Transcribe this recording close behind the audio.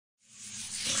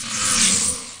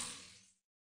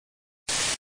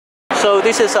So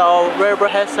this is our wearable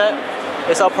headset.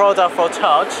 It's our product for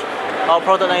touch. Our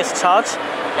product name is Touch,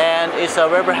 and it's a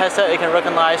wearable headset. It can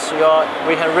recognize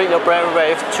we can read your brain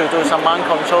wave to do some mind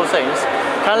control things.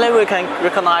 Currently, we can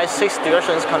recognize 6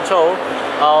 directions control.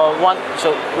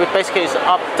 So we basically is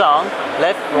up, down,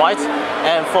 left, right,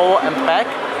 and forward and back.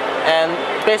 And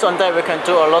based on that, we can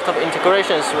do a lot of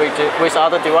integrations with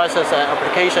other devices and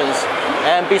applications.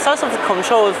 And besides of the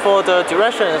control for the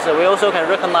directions, we also can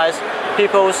recognize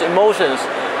people's emotions.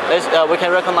 We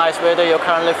can recognize whether you're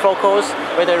currently focused,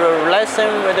 whether you're relaxing,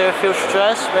 whether you feel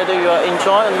stressed, whether you are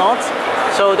enjoying or not.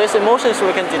 So these emotions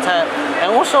we can detect.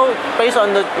 And also, based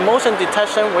on the emotion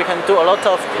detection, we can do a lot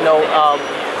of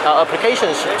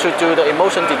applications to do the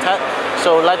emotion detect.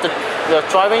 So like the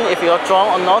driving, if you're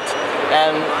drunk or not,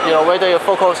 and whether you're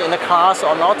focused in the class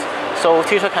or not. So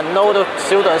teacher can know the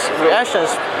students'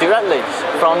 reactions directly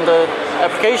from the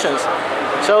applications.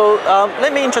 So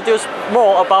let me introduce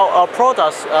more about our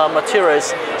products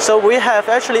materials. So we have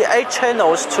actually 8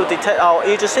 channels to detect our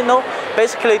EEG signal.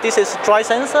 Basically, this is dry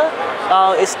sensor.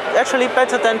 It's actually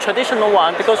better than traditional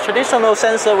one, because traditional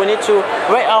sensor we need to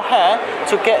wet our hair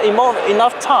to get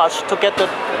enough touch to get the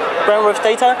brainwave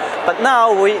data. But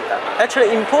now we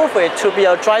actually improve it to be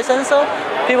a dry sensor.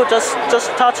 People just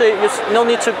touch it. No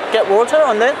need to get water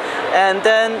on it. And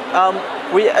then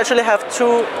we actually have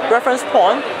 2 reference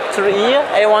points to the ear,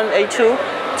 A1, A2,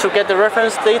 to get the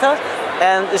reference data.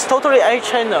 And it's totally 8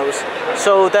 channels,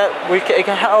 so that it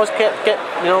can help us get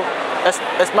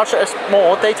as much as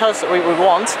more data as we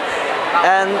want.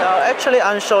 And actually,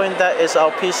 I'm showing that is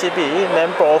our PCB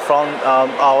mainboard from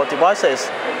our devices.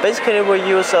 Basically, we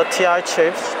use TI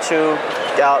chips to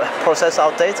process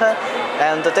our data,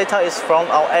 and the data is from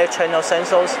our 8-channel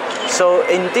sensors. So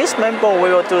in this mainboard, we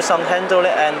will do some handling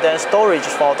and then storage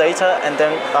for data, and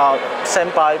then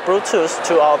send by Bluetooth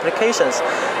to our applications.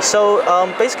 So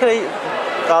basically,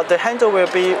 the handle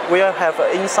will have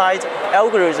inside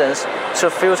algorithms to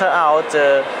filter out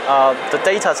the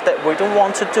data that we don't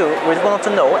want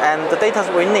to know, and the data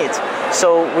we need.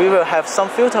 So we will have some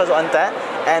filters on that,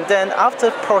 and then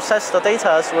after process the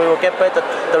data, we will get back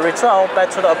the result back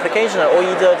to the application or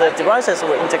either the devices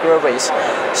we integrate with.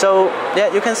 So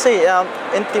yeah, you can see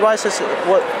in devices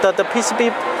the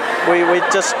PCB we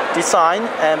just design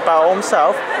and by our own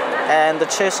self, and the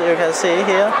chips you can see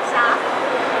here.